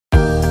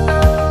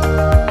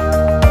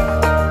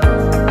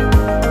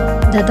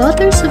The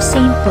Daughters of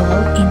St.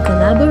 Paul, in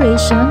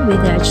collaboration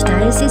with the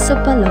Archdiocese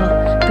of Palo,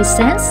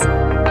 presents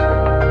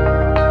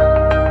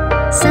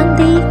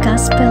Sunday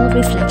Gospel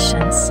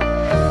Reflections.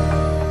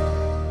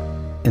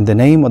 In the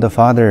name of the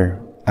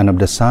Father, and of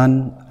the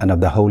Son, and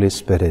of the Holy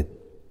Spirit.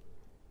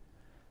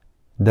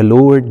 The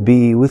Lord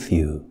be with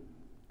you.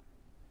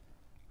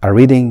 A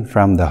reading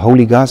from the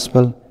Holy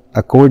Gospel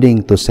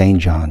according to St.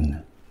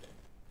 John.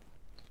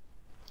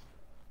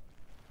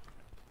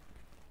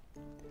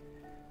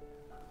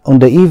 On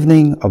the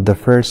evening of the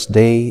first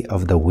day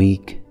of the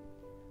week,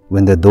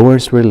 when the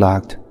doors were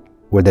locked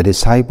where the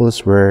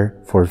disciples were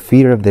for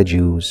fear of the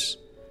Jews,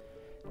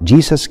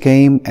 Jesus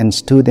came and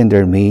stood in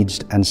their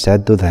midst and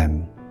said to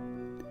them,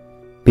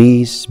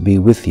 "Peace be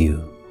with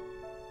you."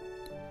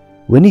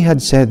 When he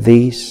had said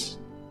this,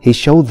 he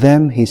showed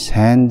them his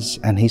hands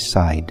and his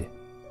side.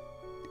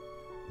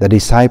 The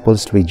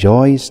disciples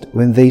rejoiced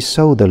when they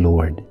saw the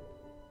Lord.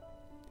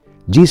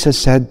 Jesus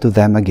said to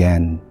them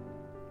again,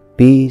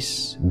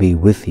 "Peace be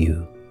with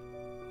you.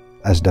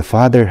 As the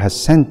Father has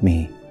sent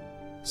me,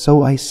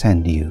 so I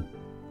send you."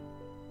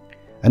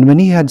 And when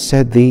he had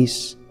said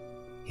this,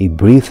 he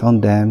breathed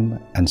on them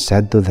and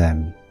said to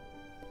them,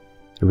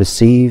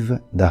 "Receive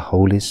the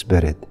Holy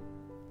Spirit.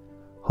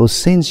 Whose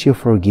sins you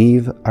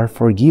forgive are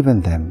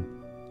forgiven them,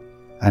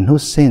 and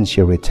whose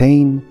sins you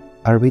retain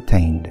are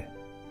retained."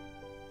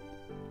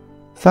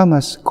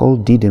 Thomas,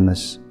 called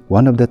Didymus,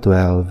 one of the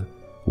 12,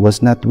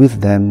 was not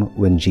with them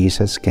when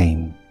Jesus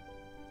came.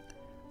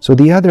 So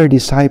the other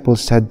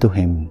disciples said to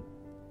him,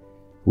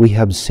 "We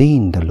have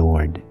seen the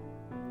Lord."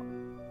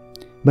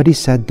 But he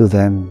said to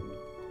them,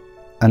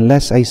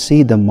 "Unless I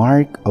see the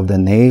mark of the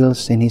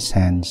nails in his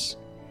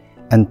hands,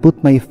 and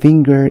put my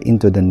finger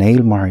into the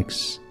nail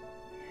marks,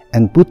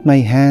 and put my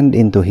hand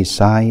into his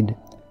side,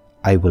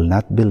 I will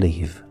not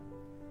believe."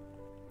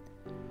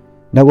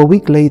 Now a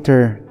week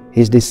later,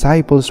 his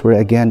disciples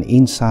were again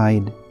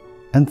inside,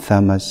 and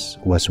Thomas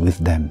was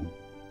with them.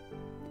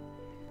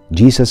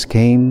 Jesus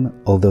came,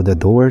 although the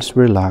doors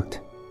were locked,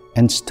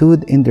 and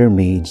stood in their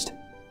midst,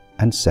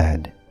 and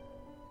said,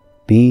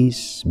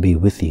 "Peace be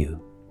with you."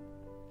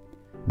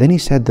 Then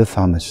he said to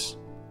Thomas,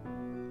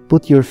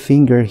 "Put your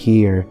finger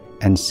here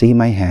and see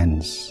my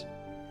hands,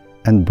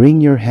 and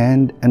bring your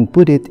hand and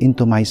put it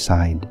into my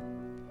side,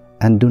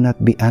 and do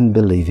not be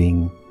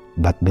unbelieving,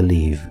 but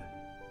believe."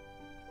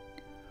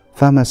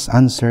 Thomas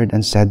answered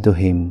and said to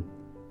him,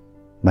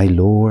 "My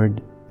Lord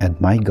and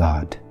my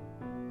God."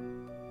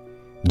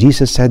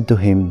 Jesus said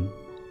to him,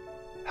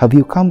 "Have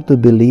you come to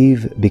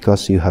believe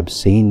because you have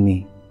seen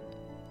me?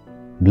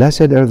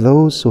 Blessed are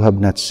those who have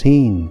not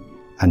seen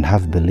and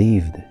have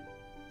believed."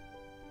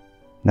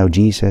 Now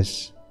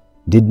Jesus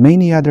did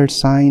many other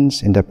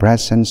signs in the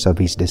presence of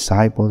his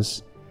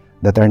disciples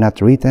that are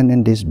not written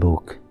in this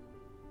book.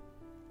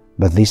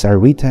 But these are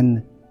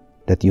written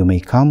that you may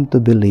come to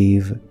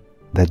believe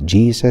that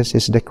Jesus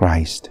is the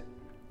Christ,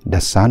 the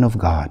Son of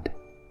God,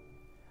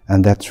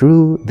 and that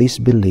through this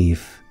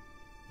belief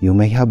you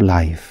may have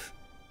life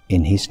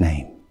in his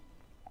name.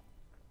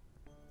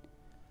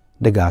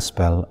 The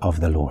Gospel of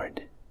the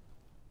Lord.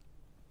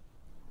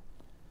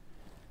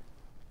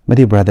 My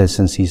dear brothers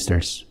and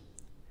sisters,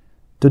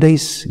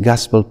 today's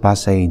Gospel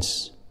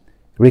passage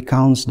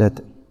recounts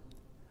that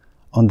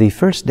on the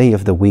first day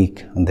of the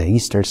week, on the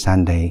Easter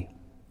Sunday,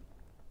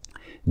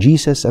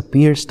 Jesus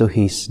appears to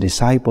his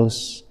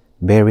disciples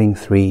bearing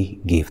three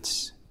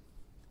gifts: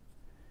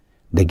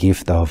 the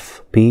gift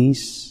of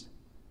peace,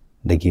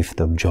 the gift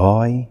of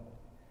joy,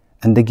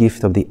 and the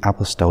gift of the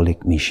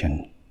apostolic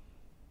mission.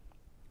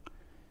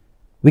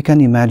 We can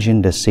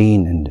imagine the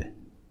scene, and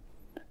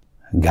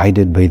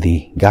guided by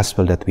the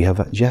gospel that we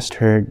have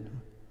just heard,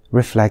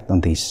 reflect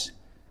on these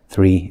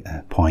three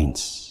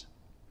points.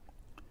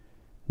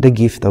 The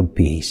gift of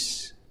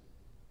peace.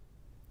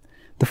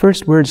 The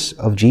first words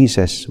of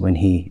Jesus when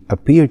he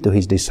appeared to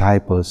his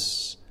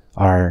disciples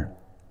are,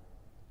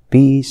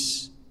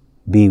 "Peace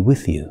be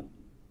with you."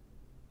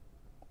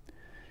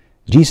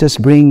 Jesus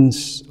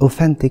brings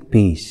authentic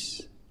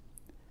peace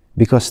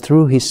because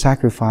through his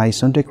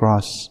sacrifice on the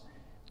cross,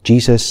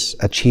 Jesus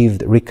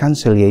achieved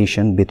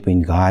reconciliation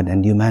between God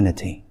and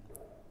humanity.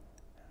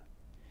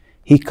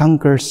 He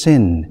conquered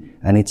sin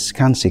and its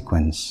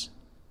consequence,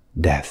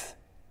 death.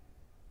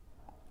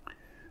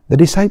 The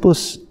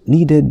disciples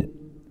needed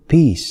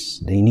peace.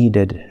 They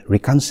needed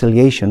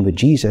reconciliation with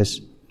Jesus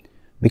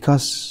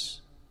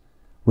because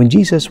when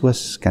Jesus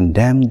was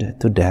condemned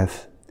to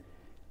death,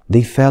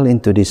 they fell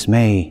into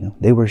dismay.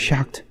 They were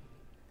shocked.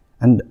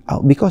 And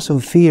because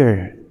of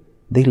fear,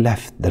 they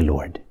left the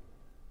Lord.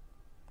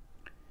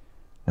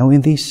 Now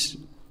in this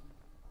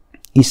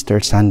Easter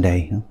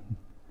Sunday,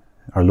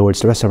 our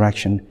Lord's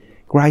resurrection,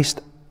 Christ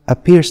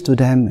appears to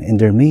them in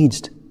their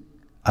midst,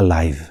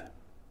 alive.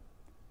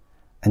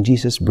 And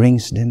Jesus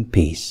brings them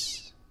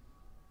peace.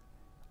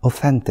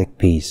 Authentic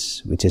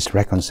peace, which is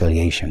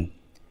reconciliation.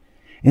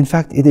 In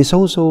fact, it is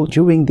also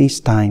during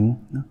this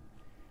time,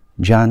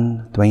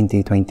 John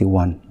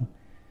 20:21,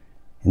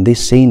 in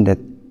this scene that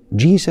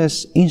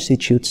Jesus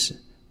institutes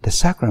the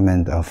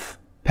sacrament of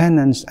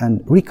penance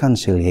and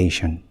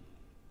reconciliation.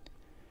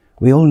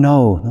 We all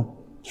know, no,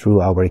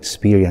 through our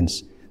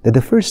experience, that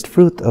the first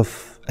fruit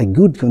of a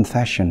good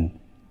confession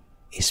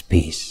is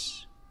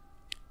peace,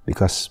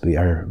 because we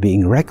are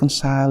being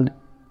reconciled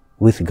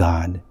with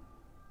God,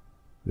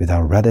 with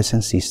our brothers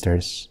and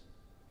sisters,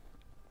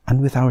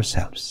 and with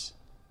ourselves.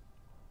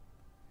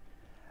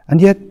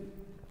 And yet,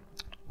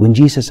 when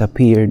Jesus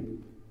appeared,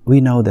 we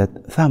know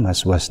that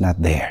Thomas was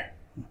not there.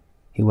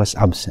 He was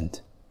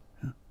absent.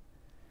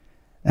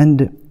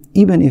 And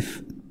even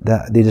if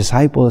the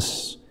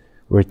disciples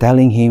were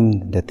telling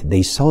him that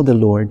they saw the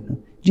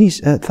Lord,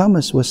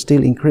 Thomas was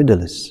still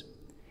incredulous.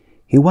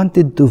 He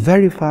wanted to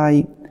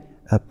verify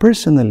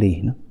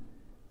personally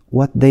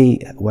what they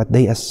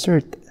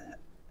assert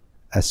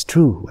as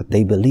true, what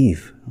they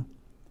believe.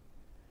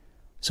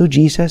 So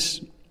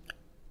Jesus,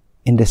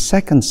 in the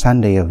second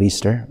Sunday of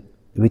Easter,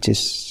 which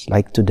is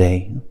like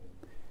today,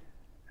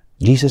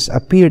 Jesus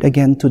appeared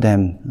again to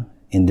them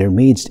in their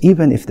midst,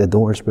 even if the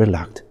doors were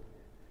locked.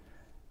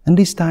 And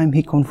this time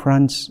he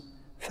confronts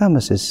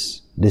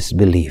Thomas's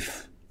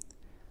disbelief.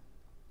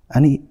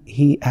 And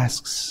he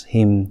asks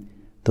him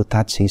to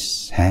touch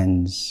his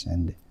hands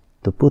and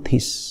to put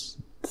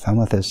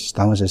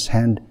Thomas's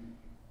hand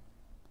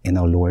in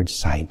our Lord's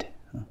side.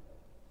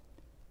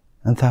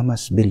 And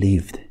Thomas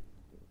believed.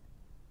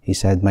 He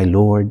said, "My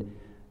Lord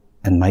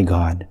and my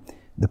God."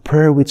 The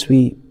prayer which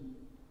we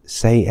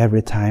say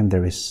every time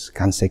there is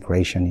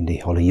consecration in the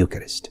Holy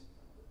Eucharist.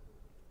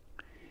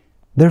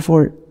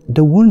 Therefore,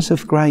 the wounds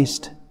of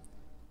Christ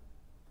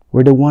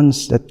were the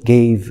ones that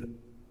gave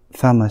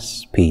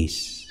Thomas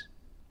peace.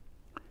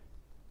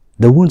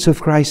 The wounds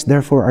of Christ,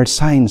 therefore, are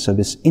signs of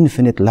His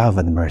infinite love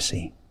and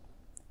mercy.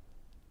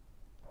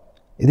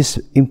 It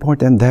is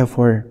important,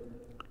 therefore,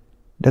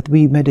 that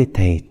we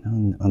meditate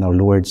on our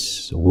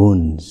Lord's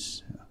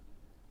wounds,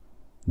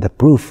 the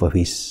proof of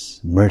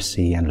His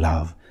mercy and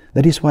love.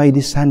 That is why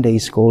this Sunday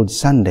is called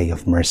Sunday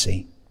of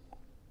Mercy.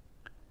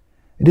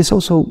 It is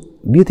also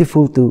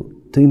beautiful to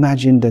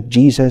imagine that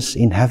Jesus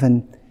in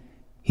heaven,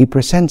 He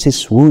presents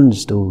His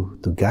wounds to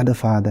God the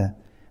Father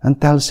and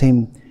tells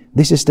Him,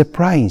 "This is the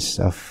price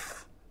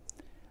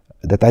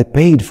that I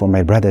paid for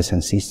my brothers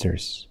and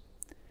sisters."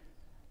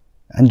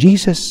 And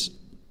Jesus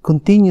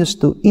continues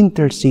to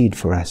intercede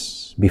for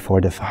us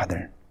before the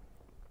Father.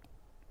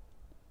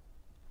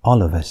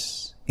 All of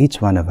us,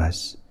 each one of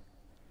us,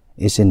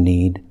 is in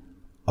need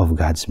of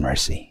God's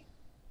mercy.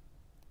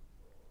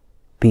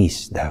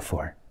 Peace,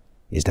 therefore,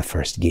 is the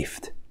first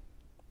gift.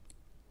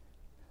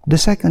 The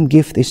second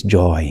gift is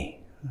joy.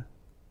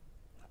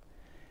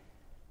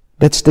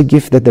 That's the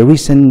gift that the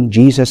risen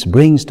Jesus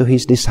brings to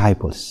His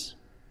disciples.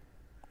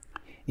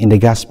 In the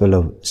Gospel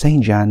of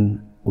St.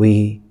 John,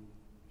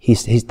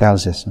 he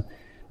tells us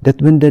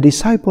that when the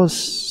disciples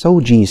saw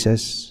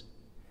Jesus,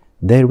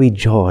 they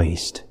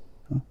rejoiced.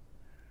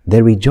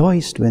 They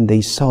rejoiced when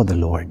they saw the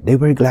Lord. They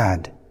were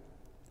glad.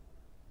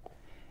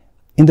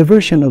 In the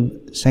version of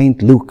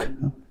St. Luke,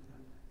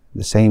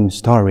 the same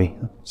story,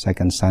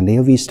 second Sunday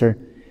of Easter,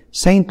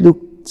 St.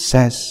 Luke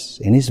says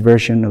in his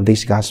version of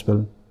this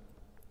Gospel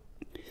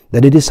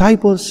that the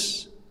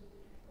disciples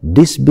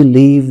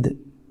disbelieved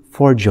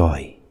for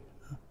joy.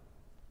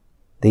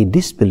 They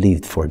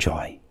disbelieved for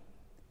joy.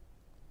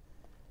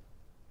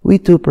 We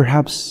too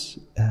perhaps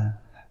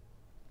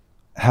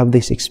have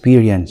this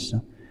experience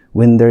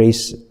when there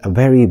is a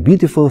very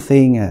beautiful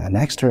thing, an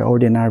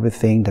extraordinary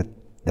thing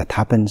that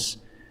happens.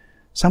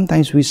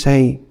 Sometimes we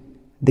say,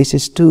 "This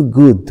is too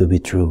good to be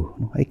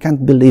true. I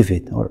can't believe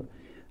it." Or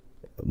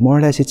more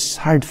or less, it's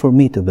hard for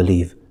me to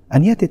believe.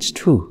 And yet it's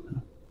true.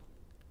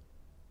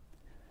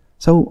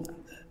 So,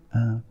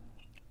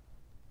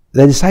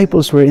 the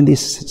disciples were in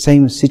this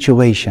same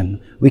situation.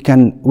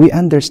 We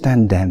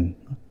understand them.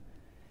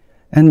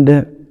 And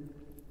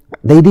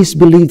they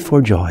disbelieved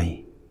for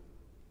joy.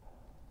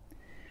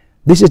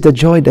 This is the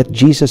joy that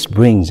Jesus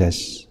brings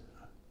us.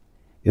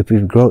 If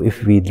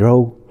we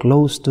draw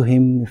close to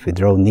Him, if we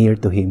draw near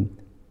to Him,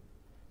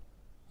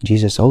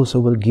 Jesus also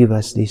will give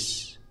us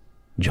this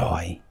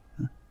joy.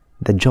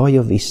 The joy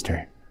of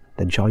Easter.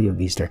 The joy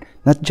of Easter.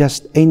 Not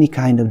just any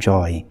kind of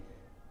joy,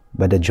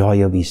 but the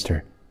joy of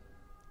Easter.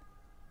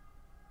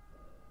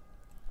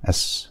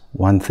 As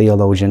one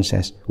theologian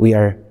says, we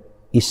are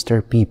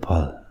Easter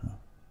people.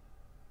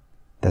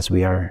 Thus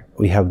we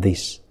have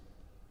this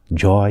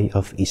joy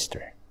of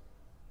Easter.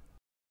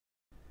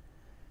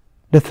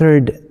 The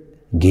third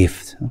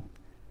gift.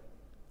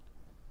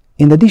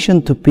 In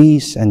addition to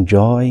peace and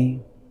joy,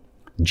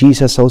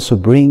 Jesus also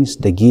brings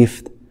the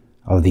gift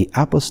of the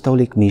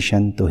apostolic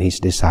mission to His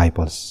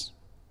disciples.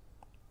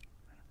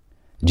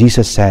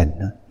 Jesus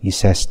said, He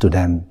says to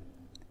them,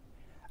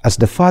 "As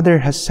the Father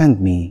has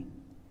sent me,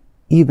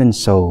 even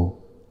so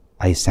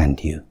I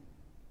send you."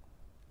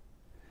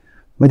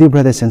 My dear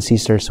brothers and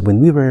sisters, when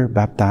we were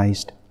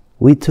baptized,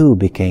 we too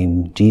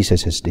became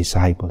Jesus'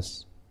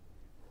 disciples.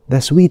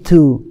 Thus we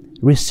too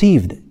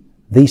received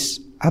this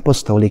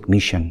apostolic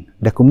mission,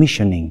 the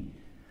commissioning,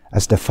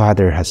 "As the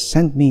Father has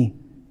sent me,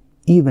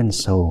 even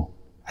so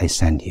I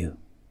send you."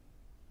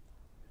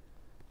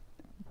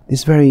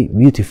 It's very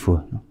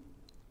beautiful.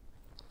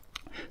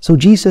 So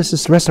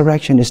Jesus'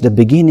 resurrection is the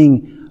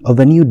beginning of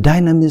a new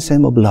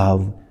dynamism of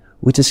love,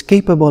 which is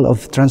capable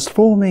of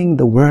transforming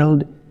the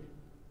world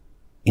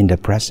with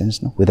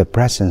the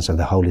presence of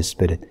the Holy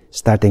Spirit,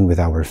 starting with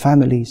our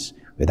families,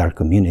 with our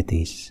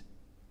communities,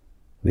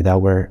 with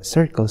our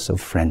circles of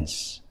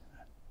friends.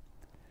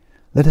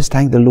 Let us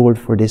thank the Lord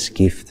for this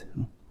gift.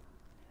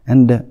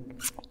 And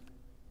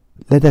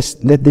let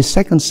this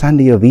second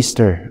Sunday of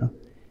Easter,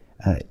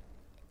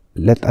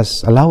 let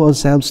us allow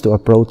ourselves to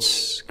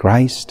approach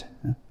Christ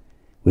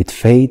with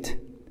faith,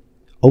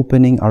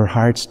 opening our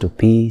hearts to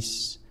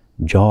peace,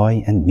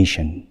 joy, and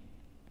mission,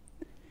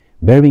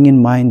 bearing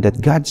in mind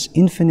that God's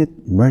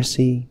infinite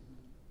mercy,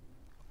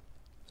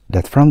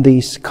 that from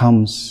this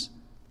comes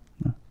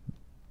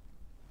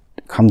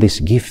this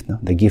gift,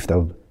 the gift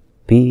of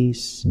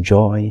peace,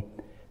 joy,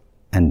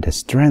 and the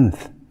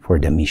strength for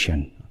the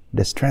mission,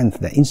 the strength,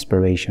 the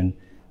inspiration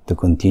to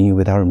continue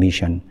with our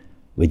mission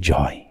with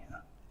joy.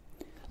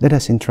 Let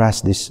us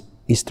entrust this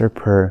Easter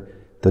prayer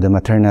to the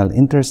maternal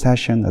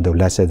intercession of the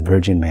Blessed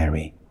Virgin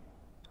Mary,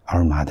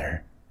 our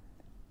Mother.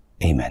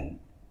 Amen.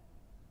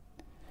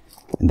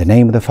 In the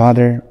name of the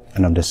Father,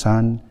 and of the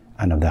Son,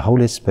 and of the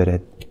Holy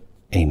Spirit.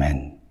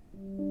 Amen.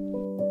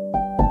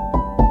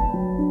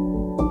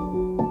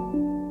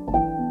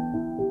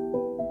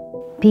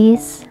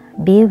 Peace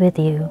be with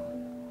you.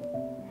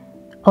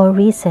 O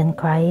risen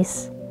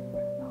Christ,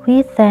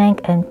 we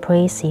thank and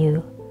praise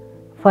you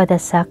for the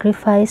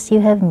sacrifice you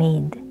have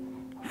made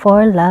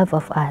for love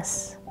of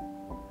us.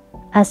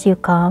 As you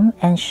come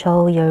and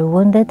show your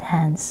wounded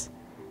hands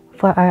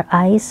for our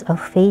eyes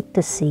of faith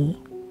to see,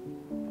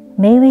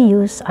 may we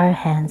use our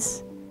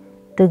hands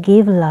to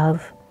give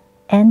love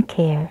and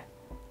care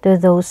to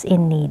those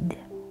in need.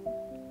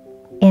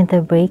 In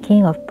the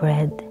breaking of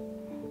bread,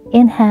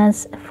 in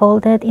hands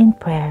folded in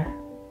prayer,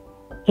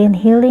 in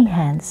healing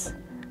hands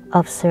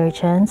of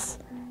surgeons,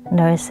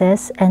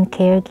 nurses, and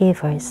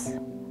caregivers,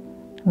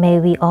 may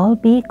we all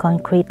be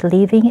concrete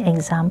living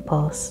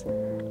examples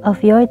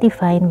of your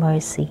divine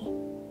mercy.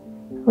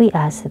 We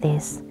ask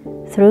this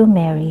through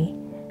Mary,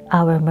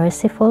 our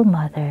merciful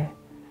Mother.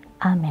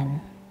 Amen.